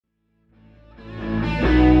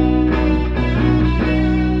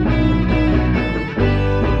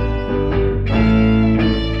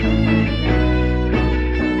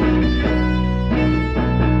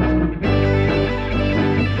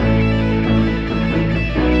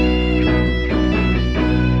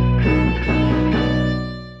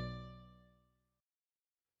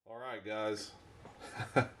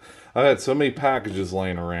I had so many packages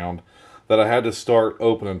laying around that I had to start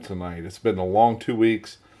opening tonight. It's been a long 2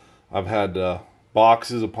 weeks. I've had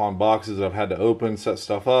boxes upon boxes that I've had to open, set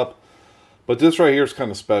stuff up. But this right here is kind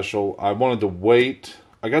of special. I wanted to wait.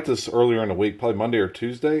 I got this earlier in the week, probably Monday or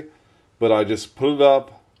Tuesday. But I just put it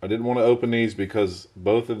up. I didn't want to open these because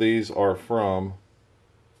both of these are from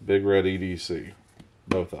Big Red EDC.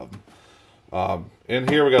 Both of them. In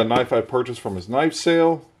here we got a knife I purchased from his knife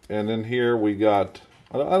sale. And then here we got,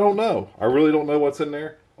 I don't know. I really don't know what's in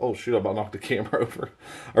there. Oh shoot, I about knocked the camera over.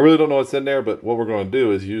 I really don't know what's in there, but what we're going to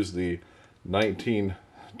do is use the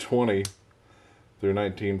 1920 through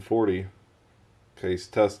 1940 case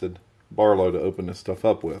tested Barlow to open this stuff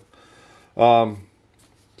up with. So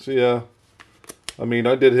yeah, I mean,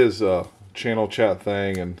 I did his channel chat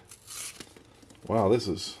thing, and wow,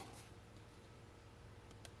 this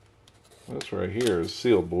right here is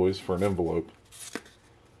sealed, boys, for an envelope.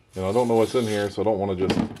 And I don't know what's in here, so I don't want to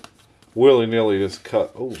just willy-nilly just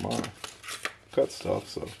cut, oh my, cut stuff,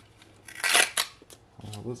 so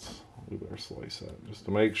we better slice that just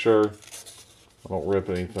to make sure I don't rip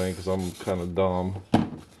anything, because I'm kind of dumb.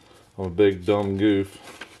 I'm a big dumb goof.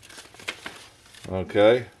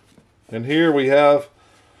 Okay, and here we have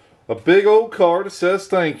a big old card that says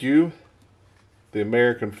thank you. The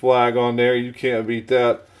American flag on there, you can't beat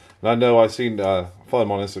that. And I know I've seen, follow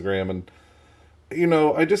him on Instagram, and you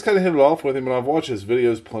know, I just kind of hit it off with him, and I've watched his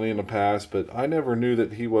videos plenty in the past, but I never knew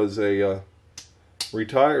that he was a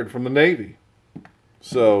retired from the Navy.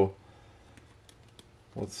 So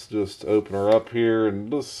let's just open her up here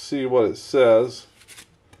and let's see what it says.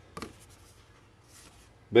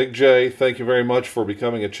 Big J, thank you very much for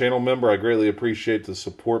becoming a channel member. I greatly appreciate the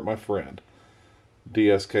support, my friend.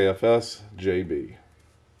 DSKFS JB.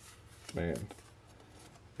 Man.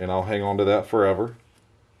 And I'll hang on to that forever,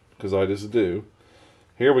 because I just do.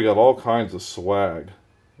 Here we got all kinds of swag.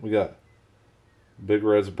 We got Big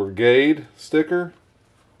Red's Brigade sticker.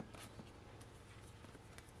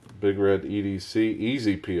 Big Red EDC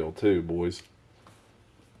Easy Peel too, boys.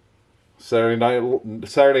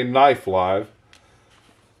 Saturday Knife Live.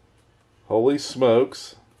 Holy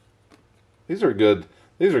smokes. These are good.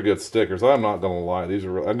 These are good stickers. I'm not gonna lie. These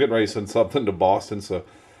are. I'm getting ready to send something to Boston, so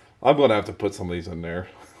I'm gonna have to put some of these in there.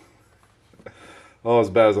 Oh,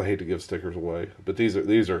 as bad as I hate to give stickers away, but these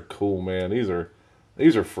are cool, man. These are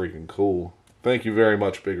freaking cool. Thank you very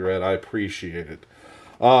much, Big Red. I appreciate it.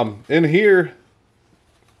 In here,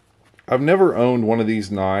 I've never owned one of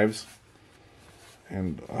these knives,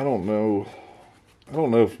 and I don't know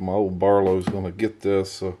if my old Barlow's gonna get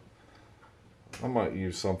this, so I might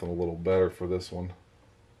use something a little better for this one.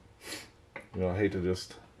 You know, I hate to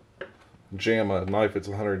just jam a knife that's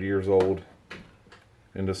 100 years old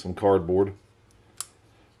into some cardboard.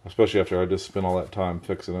 Especially after I just spent all that time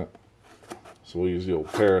fixing it. So we'll use the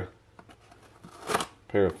old pair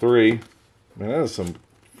of 3. Man, that is some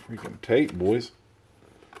freaking tape, boys.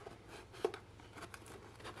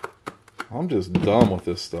 I'm just dumb with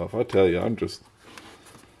this stuff. I tell you, I don't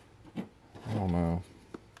know.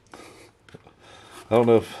 I don't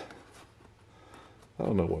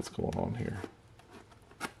know what's going on here.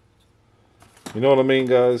 You know what I mean,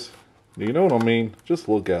 guys? You know what I mean? Just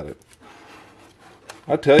look at it.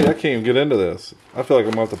 I tell you, I can't even get into this. I feel like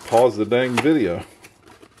I'm going to have to pause the dang video.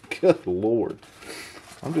 Good Lord.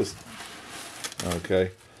 I'm just... Okay.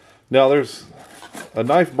 Now, there's a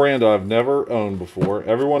knife brand I've never owned before.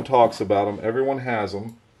 Everyone talks about them. Everyone has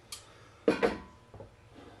them.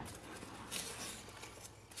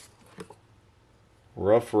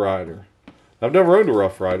 Rough Rider. I've never owned a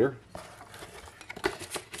Rough Rider.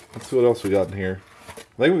 Let's see what else we got in here. I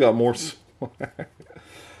think we got more swag.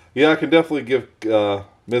 Yeah, I can definitely give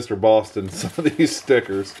Mr. Boston some of these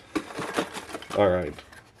stickers. Alright.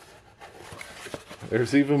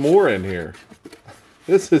 There's even more in here.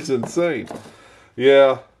 This is insane.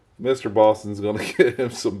 Yeah, Mr. Boston's going to get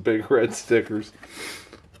him some Big Red stickers.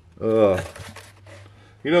 You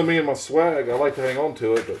know me and my swag, I like to hang on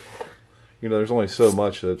to it, but you know, there's only so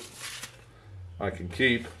much that I can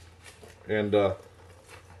keep. And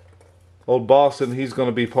old Boston, he's going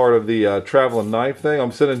to be part of the traveling knife thing.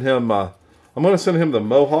 I'm sending him. I'm going to send him the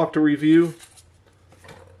Mohawk to review.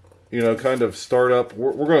 You know, kind of start up.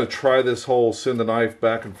 We're going to try this whole send the knife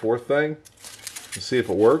back and forth thing and see if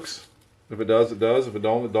it works. If it does, it does. If it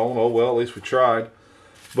don't, it don't. Oh well, at least we tried.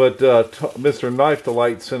 But Mr. Knife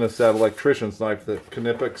Delight sent us that electrician's knife, the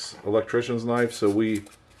Knipex electrician's knife. So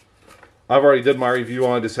I've already did my review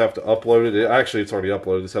on it. Just have to upload it. Actually, it's already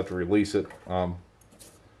uploaded. Just have to release it. I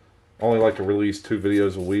only like to release 2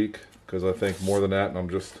 videos a week because I think more than that, and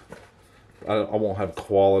I won't have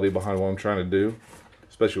quality behind what I'm trying to do,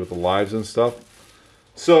 especially with the lives and stuff.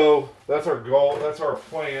 So that's our goal. That's our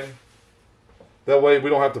plan. That way we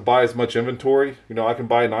don't have to buy as much inventory. You know, I can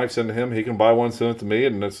buy a knife, send to him. He can buy one, send it to me,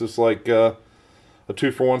 and it's just like a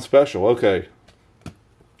 2-for-1 special. Okay.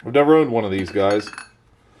 I've never owned one of these guys.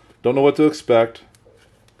 Don't know what to expect.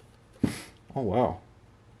 Oh, wow.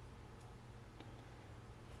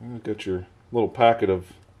 You got your little packet of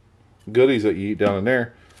goodies that you eat down in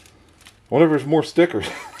there. I wonder if there's more stickers.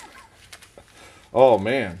 Oh,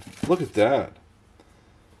 man. Look at that.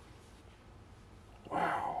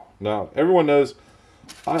 Wow. Now, everyone knows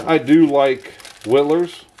I do like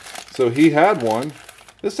Whittlers. So he had one.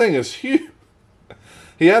 This thing is huge.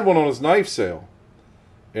 He had one on his knife sale.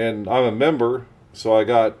 And I'm a member, so I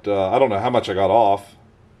got, I don't know how much I got off.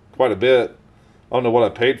 Quite a bit. I don't know what I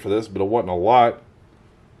paid for this, but it wasn't a lot.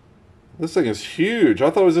 This thing is huge. I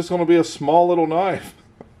thought it was just going to be a small little knife.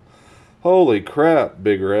 Holy crap,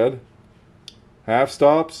 Big Red. Half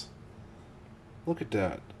stops. Look at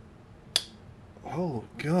that. Oh,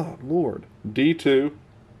 God, Lord. D2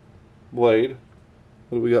 blade.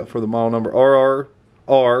 What do we got for the model number?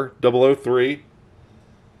 RRR003.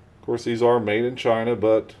 Of course, these are made in China,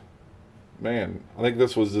 but, man, I think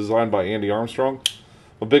this was designed by Andy Armstrong.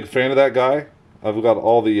 I'm a big fan of that guy. I've got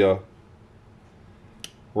all the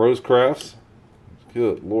Rosecrafts.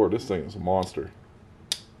 Good Lord, this thing is a monster.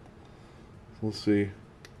 Let's see. I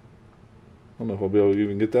don't know if I'll be able to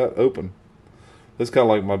even get that open. This is kind of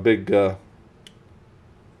like my big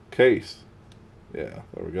case. Yeah,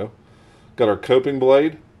 there we go. Got our coping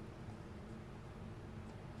blade.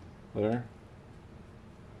 There.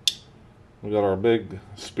 We got our big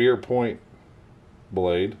spear point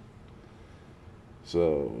blade.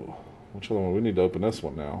 So, which other one? We need to open this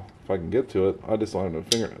one now. If I can get to it. I just don't have no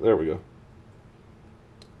finger. There we go.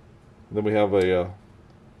 Then we have a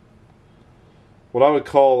what I would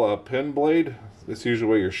call a pin blade. That's usually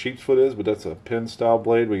where your sheep's foot is, but that's a pin style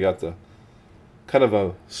blade. We got the kind of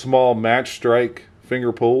a small match strike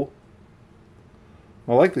finger pull.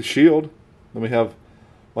 I like the shield. Then we have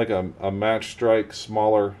like a match strike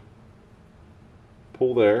smaller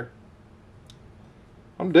pull there.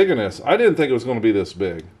 I'm digging this. I didn't think it was going to be this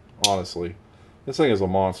big, honestly. This thing is a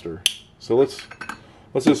monster. So let's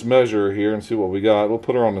just measure here and see what we got. We'll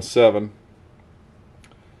put her on the 7.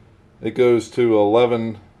 It goes to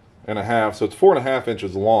 11 and a half, so it's 4.5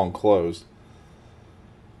 inches long closed.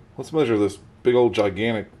 Let's measure this big old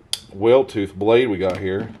gigantic whale tooth blade we got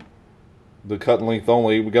here. The cutting length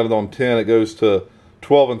only. We got it on 10. It goes to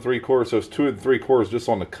 12 3/4, so it's 2 3/4 just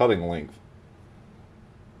on the cutting length.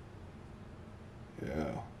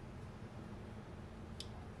 Yeah.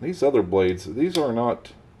 These other blades, these are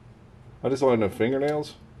not, I just don't have no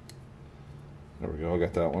fingernails. There we go, I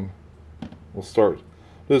got that one. We'll start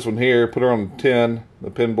this one here, put her on 10. The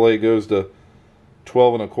pin blade goes to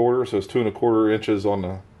 12 1/4, so it's 2 1/4 inches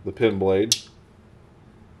on the pin blade.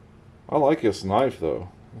 I like this knife though.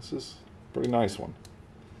 This is a pretty nice one.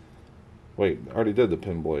 Wait, I already did the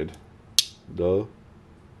pin blade. Duh.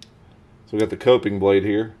 So we got the coping blade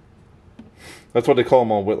here. That's what they call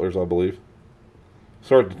them on Whittlers, I believe.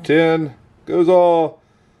 Start at 10, goes all,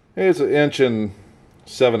 it's 1 inch and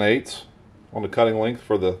 7/8 on the cutting length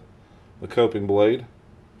for the coping blade.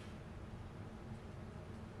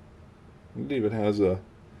 It even has a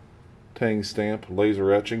tang stamp,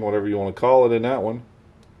 laser etching, whatever you want to call it in that one.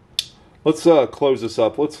 Let's close this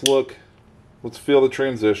up. Let's look, let's feel the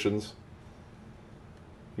transitions.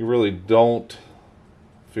 You really don't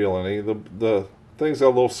feel any. The thing's got a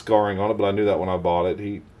little scarring on it, but I knew that when I bought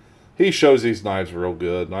it. He shows these knives real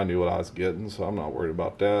good, and I knew what I was getting, so I'm not worried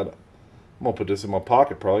about that. I'm going to put this in my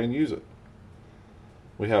pocket probably and use it.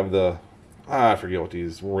 We have the, I forget what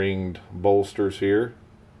these ringed bolsters here.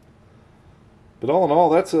 But all in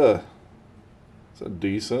all, it's a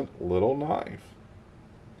decent little knife.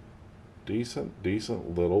 Decent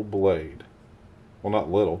little blade. Well,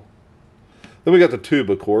 not little. Then we got the tube,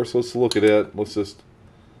 of course. Let's look at it. Let's just,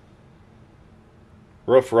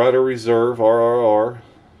 Rough Rider Reserve, RRR.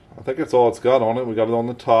 I think that's all it's got on it. We got it on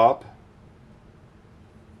the top.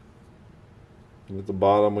 And at the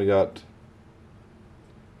bottom we got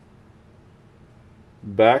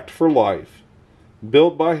backed for life.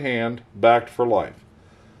 Built by hand, backed for life.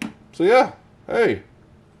 So yeah, hey.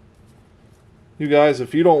 You guys,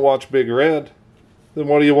 if you don't watch Big Red, then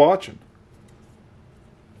what are you watching?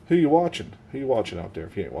 Who you watching? Who you watching out there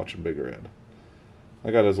if you ain't watching Big Red?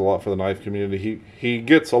 That guy does a lot for the knife community. He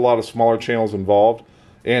gets a lot of smaller channels involved.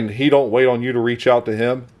 And he don't wait on you to reach out to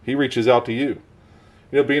him. He reaches out to you.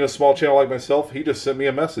 You know, being a small channel like myself, he just sent me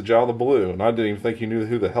a message out of the blue. And I didn't even think he knew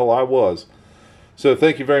who the hell I was. So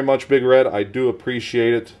thank you very much, Big Red. I do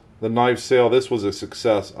appreciate it. the knife sale. This was a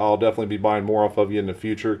success. I'll definitely be buying more off of you in the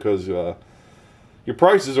future because your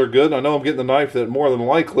prices are good. I know I'm getting the knife that more than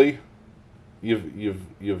likely you've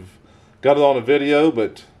got it on a video,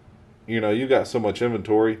 but you know you got so much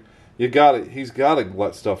inventory. You got it. He's got to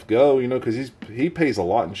let stuff go, you know, because he pays a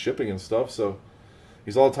lot in shipping and stuff. So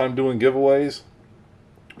he's all the time doing giveaways.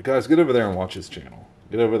 But guys, get over there and watch his channel.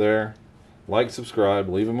 Get over there, like, subscribe,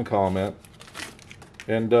 leave him a comment,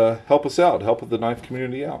 and help us out. Help the knife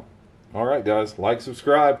community out. All right, guys, like,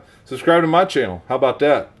 subscribe to my channel. How about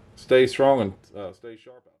that? Stay strong and stay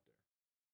sharp out there.